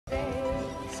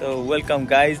So welcome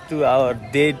guys to our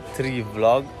day 3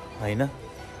 vlog हैन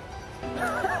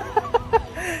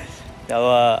अब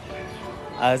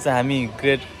आज चाहिँ हामी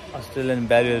ग्रेट अस्ट्रेलियन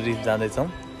ब्यारियर रिफ जाँदै छौं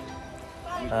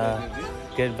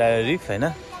ग्रेट ब्यारियर रिफ हैन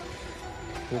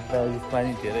ग्रेट ब्यारियर रिफ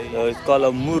पनि धेरै इट्स कल्ड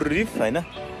मुर रिफ हैन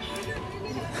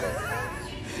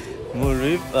मुर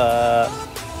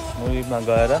रिफमा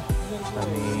गएर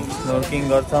हामी स्नोर्किङ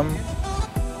गर्छौं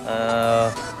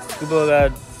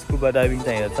स्कुबा डाइभिङ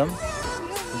चाहिँ हेर्छौं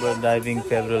स्कुबा डाइभिङ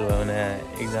फेभरेट भयो भने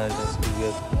एकजना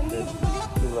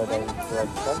स्कुबा डाइभिङ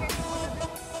गर्छौं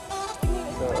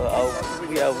So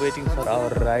we are waiting for our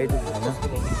ride.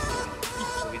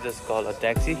 We just call a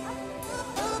taxi.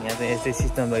 यहाँ चाहिँ यस्तै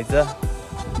सिस्टम रहेछ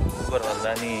उबर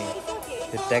भन्दा नि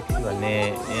त्यो ट्याक्सी भन्ने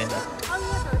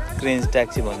क्रेन्ज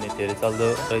ट्याक्सी भन्ने धेरै चल्दो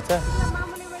रहेछ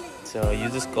so you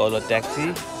just call a taxi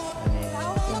अनि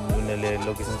उनीहरूले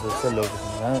लोकेसन सोध्छ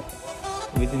लोकेसनमा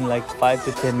विदिन लाइक 5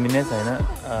 to 10 minutes हैन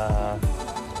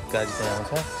गाडी चाहिँ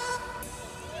आउँछ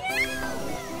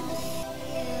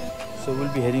So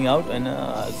we'll be heading out and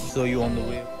I'll show you on the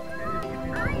way.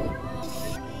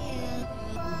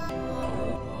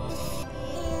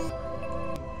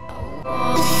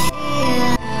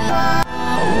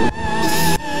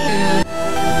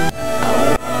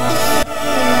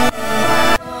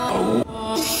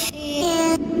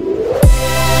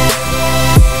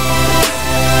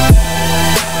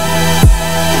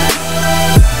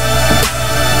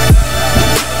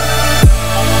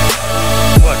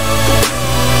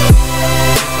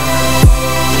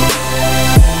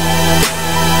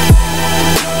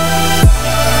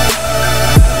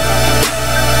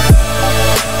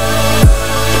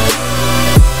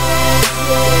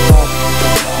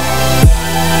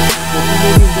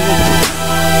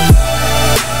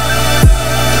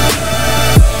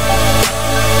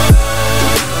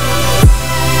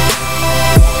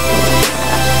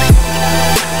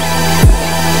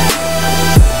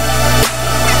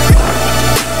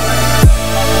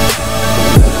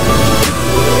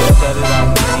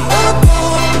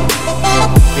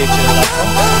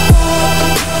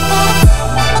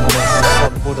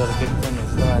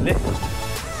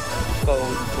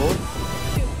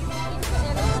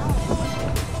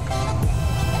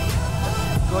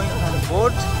 Going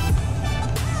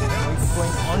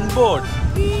on board.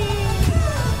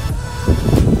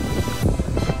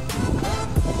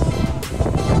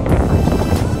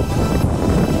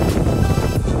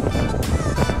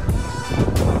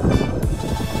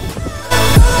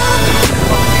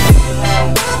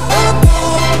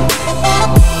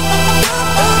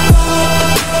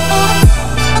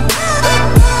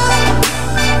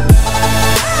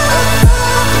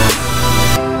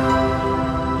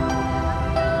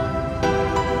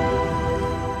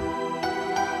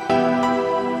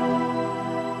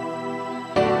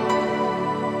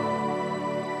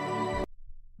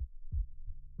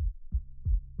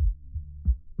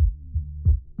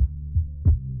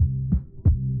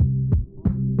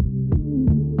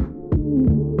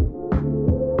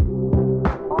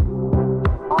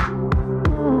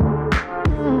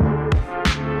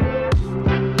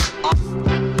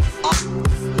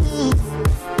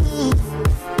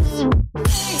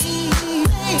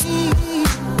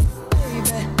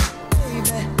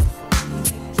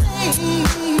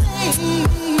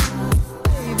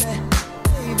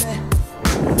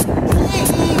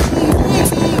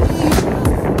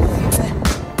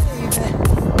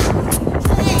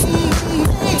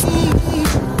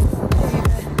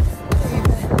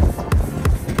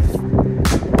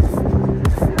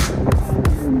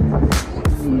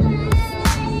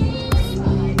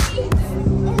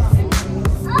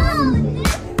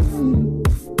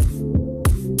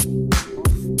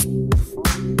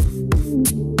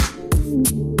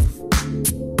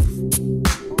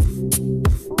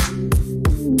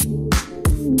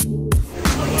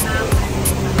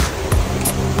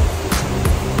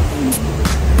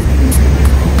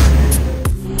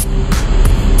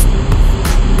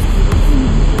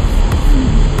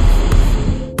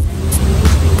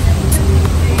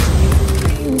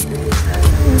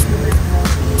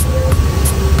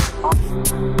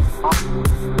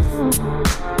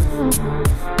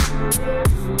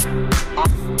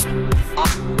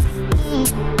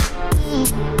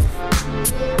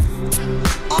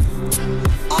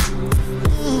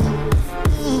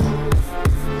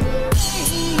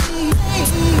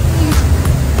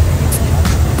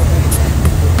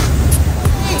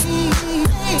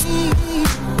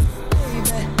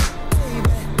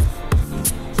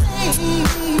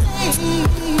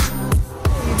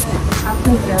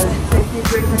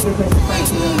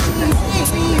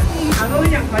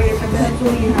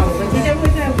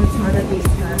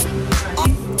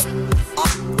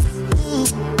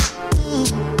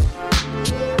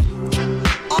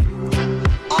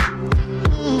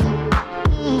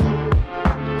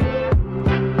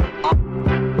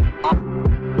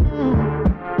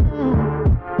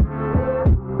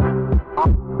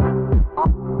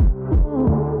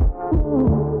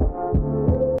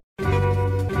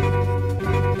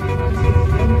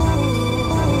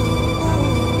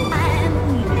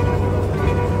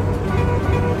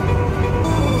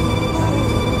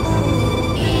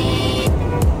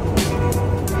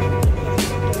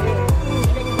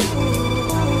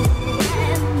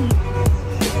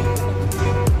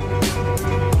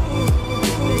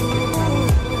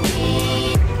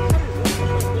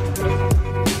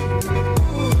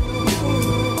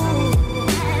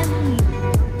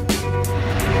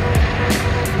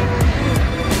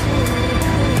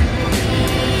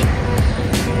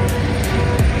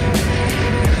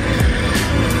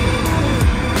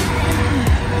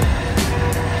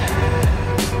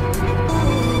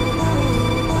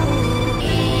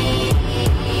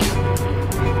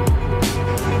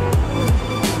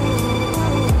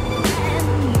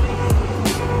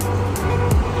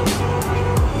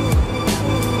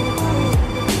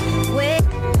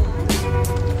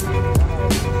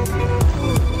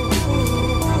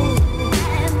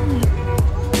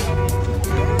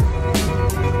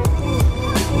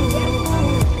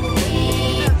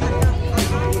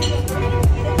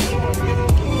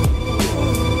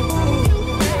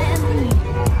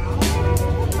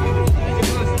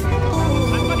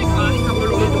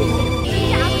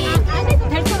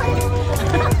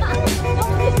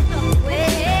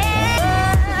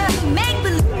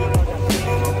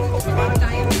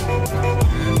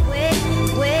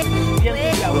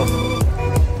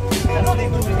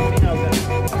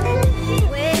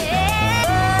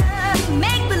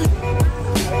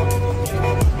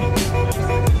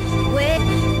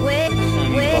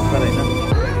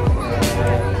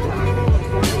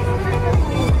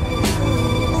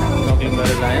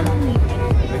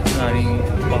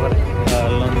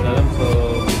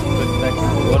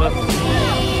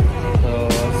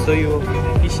 you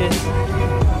fishes?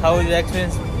 How was your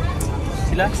experience,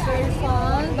 Sheila? It's very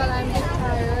fun, but I'm a bit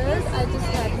tired. I just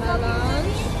had my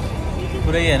lunch.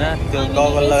 पुरै हैन त्यो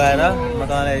गगल लगाएर म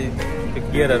तपाईलाई त्यो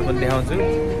गियरहरु पनि देखाउँछु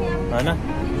हैन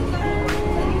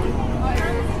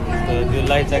त्यो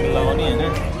लाइफ ज्याकेट लगाउने हैन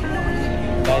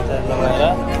लाइफ ज्याकेट लगाएर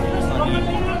अनि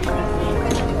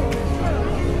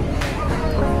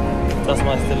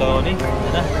चस्मा जस्तो लगाउने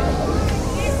हैन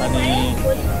अनि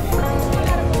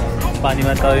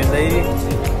पानीमा तरिँदै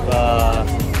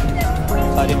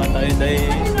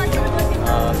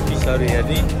फिसहरु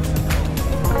हेर्ने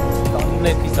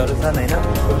टन्नै फिसहरु छन् हैन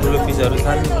ठुलो फिसहरु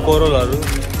छन् कोरलहरु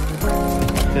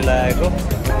त्यो लगाएको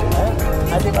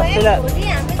आज अस्ट्रेलिया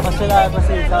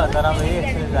आएपछि सबभन्दा राम्रो यही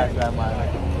एक्सपिरियन्स आएको छ मलाई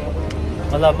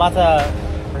मतलब माछा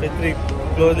त्यत्रै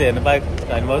क्लोजली हेर्न पाएको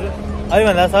छैन भाउजू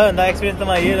अहिलेभन्दा सबैभन्दा एक्सपिरियन्स त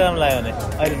मलाई यही राम्रो लाग्यो भने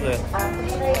अहिले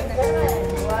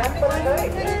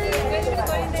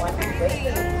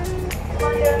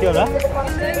के होला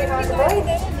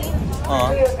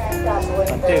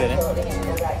त्यही हो नि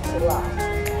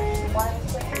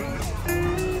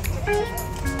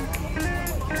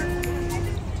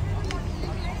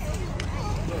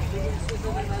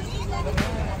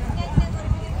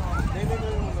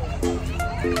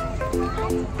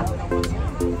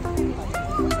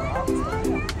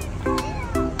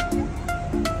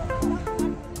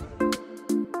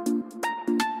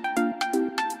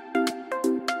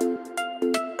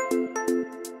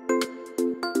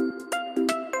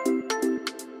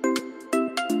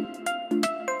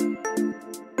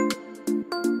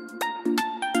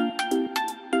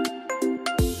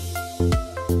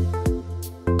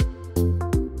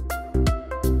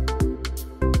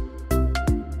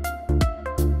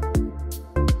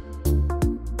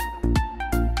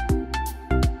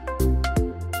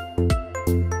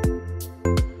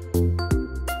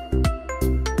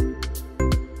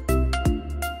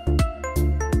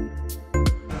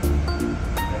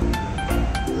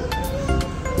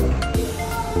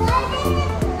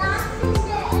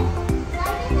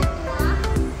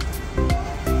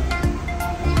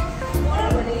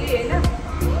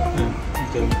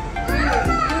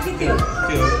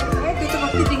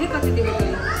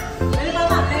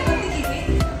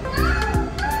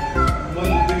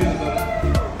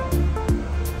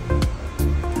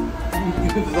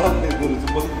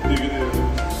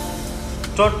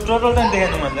टोटल टाइम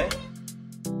देखाउनु मलाई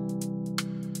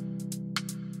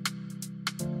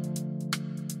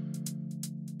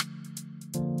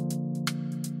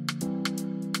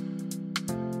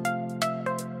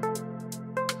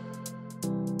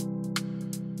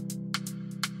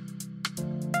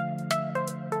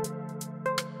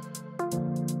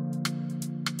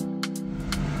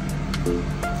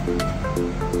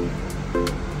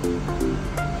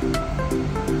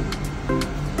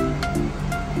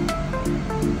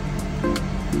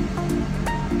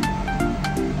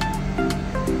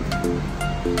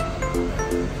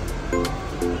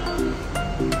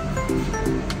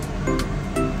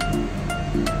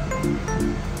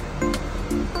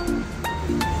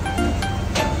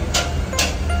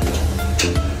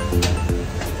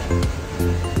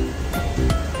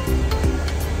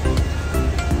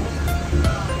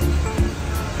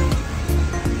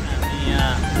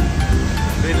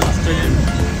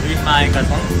आएका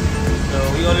छौं so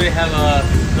we already have a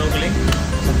snorkeling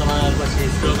so तपाईहरुपछि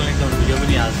snorkeling को भिडियो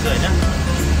पनि हाल्छु हैन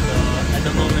so at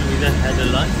the moment we just had a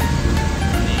lunch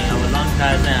अनि अब लन्च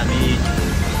खाएर चाहिँ हामी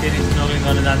फेरि snorkeling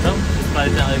गर्न जान्छौं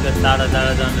त्यसपछि चाहिँ अलिकति टाढा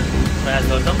जान प्रयास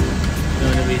गर्छौं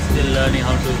किनभने we still learning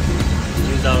how to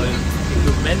use our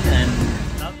equipment and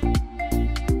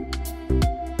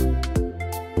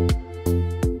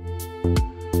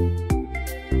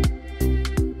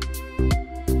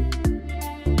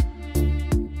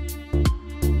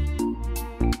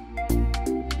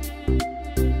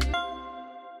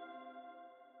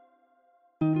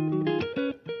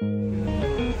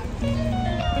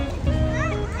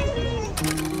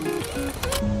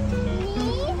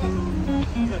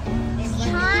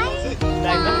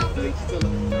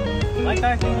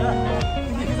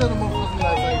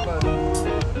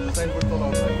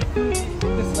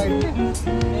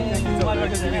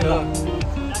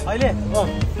अहिले ल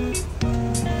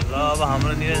अब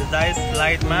हाम्रो निरज दाइ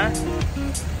स्लाइडमा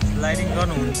स्लाइडिङ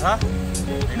गर्नुहुन्छ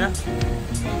हैन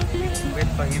वेट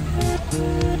फर हिम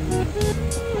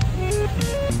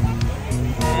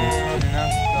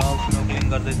स्नोकलिङ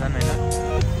गर्दैछन् हैन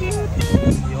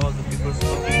यो all the people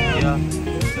स्नोकलिङ here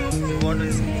water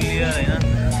is clear हैन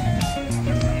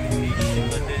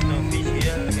but there is no fish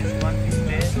here against one fish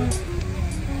there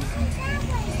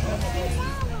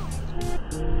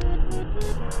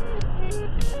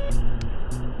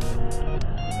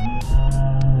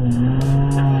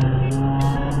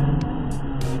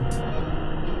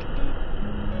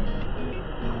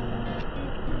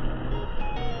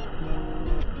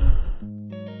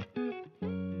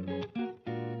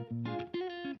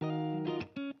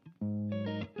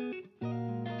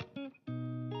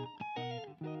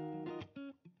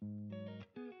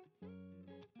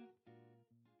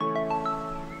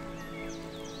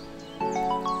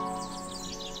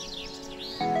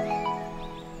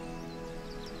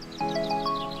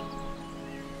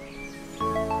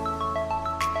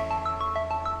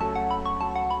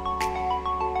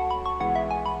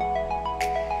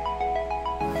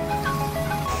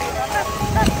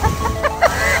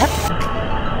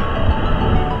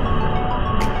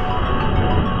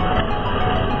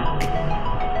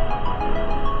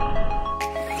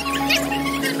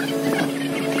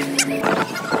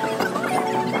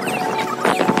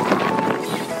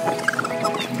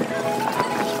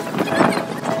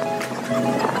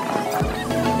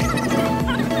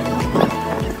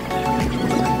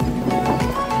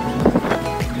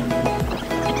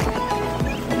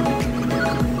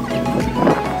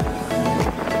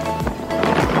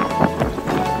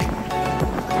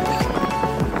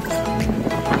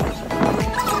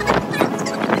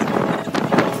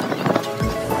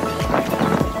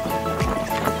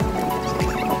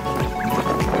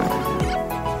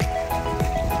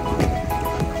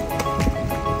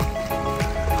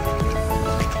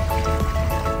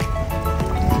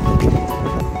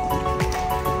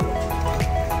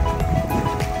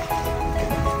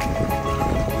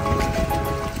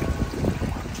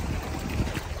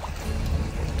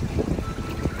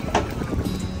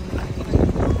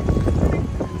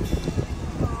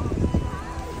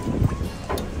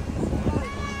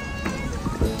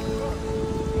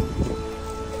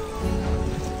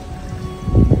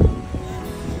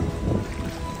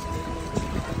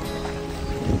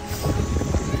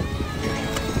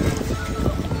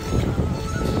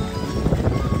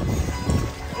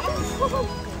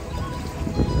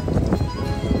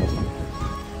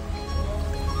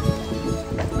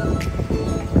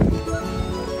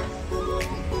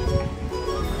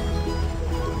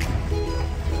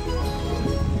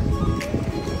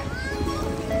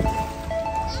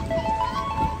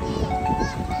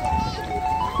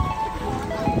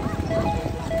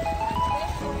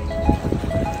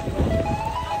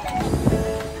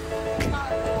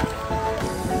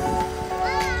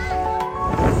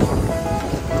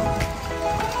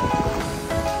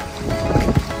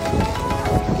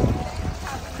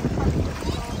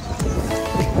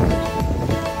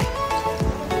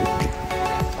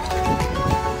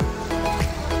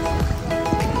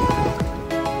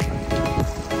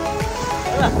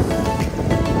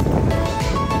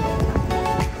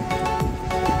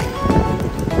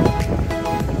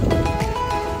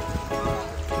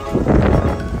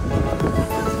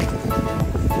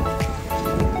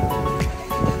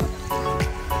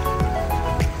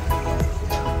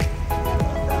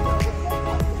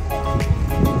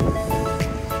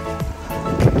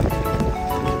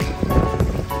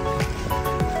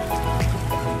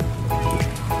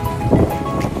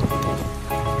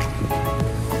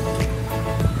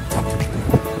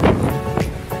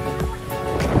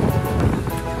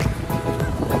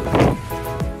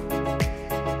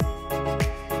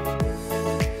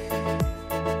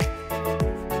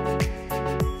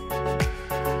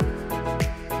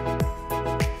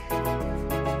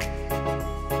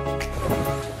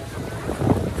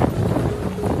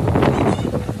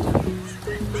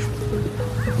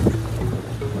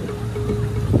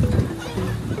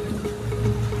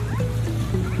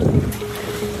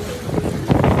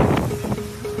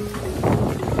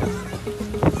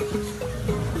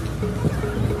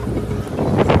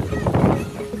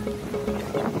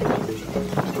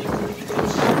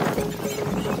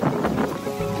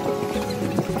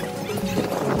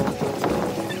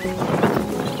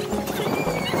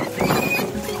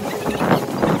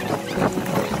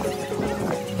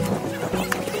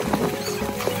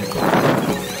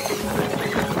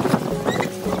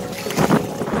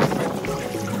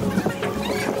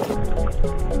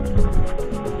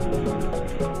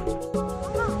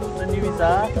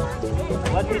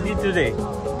today?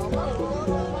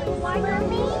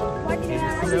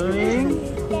 Swimming.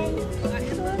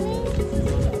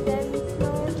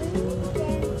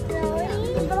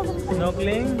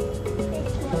 Snorkeling.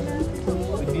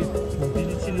 Did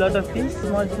you see a lot of fish?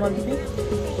 Small fish?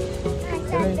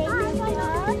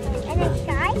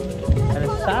 And a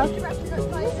shark?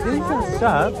 This is a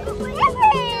shark?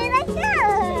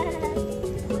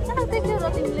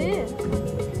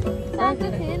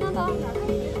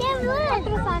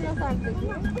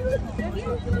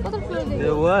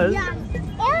 There was.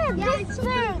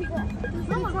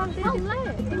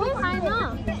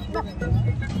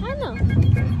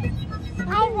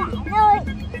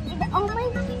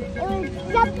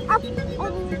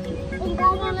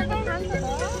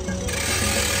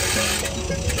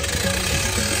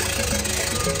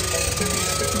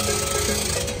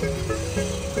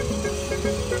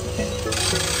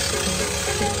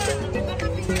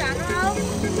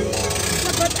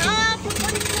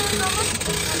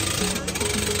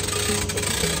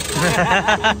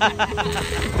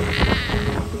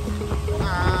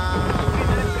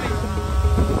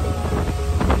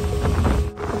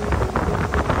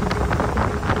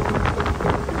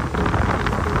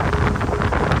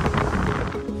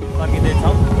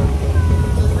 फर्किँदैछौँ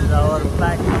र our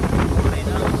back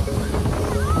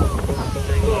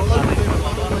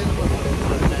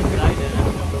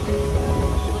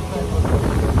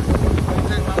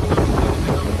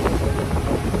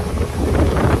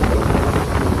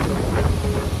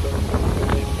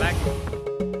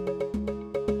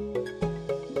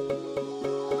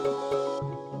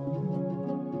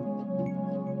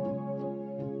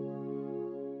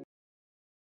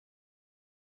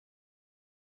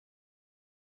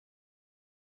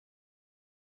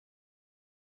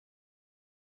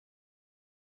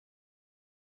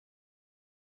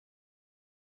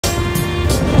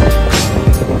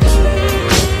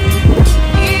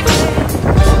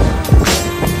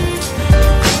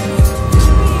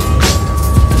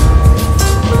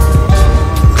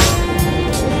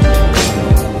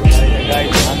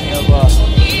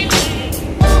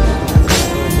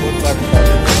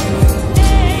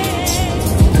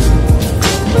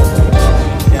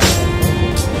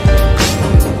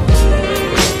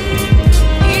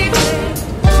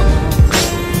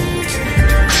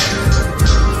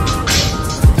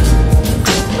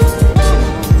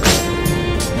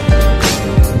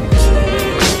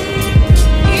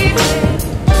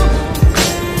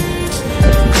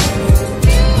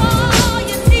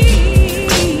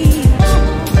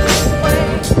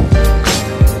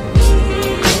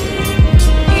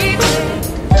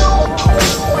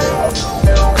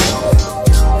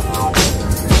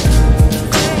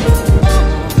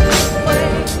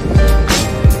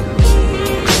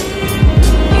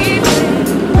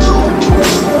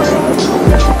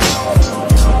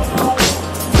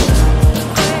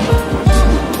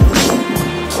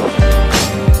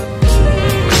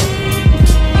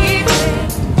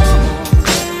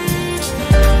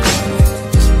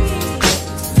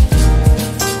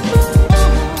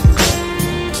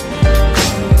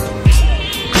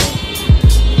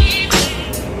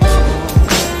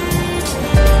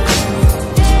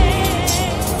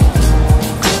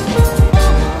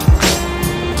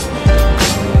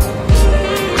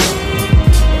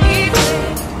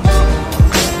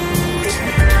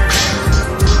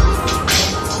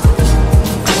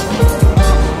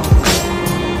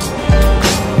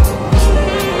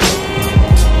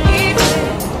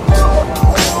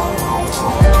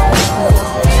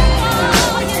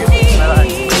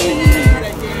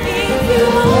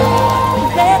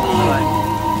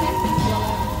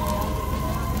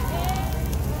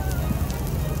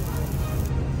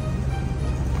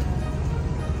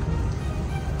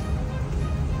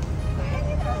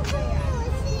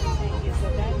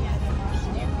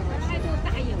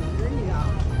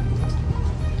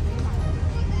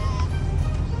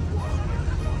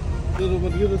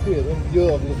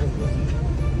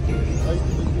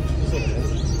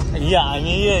यहाँ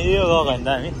हामी यो गएको होइन त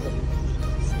हामी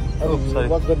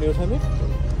walk गर्ने हो सानो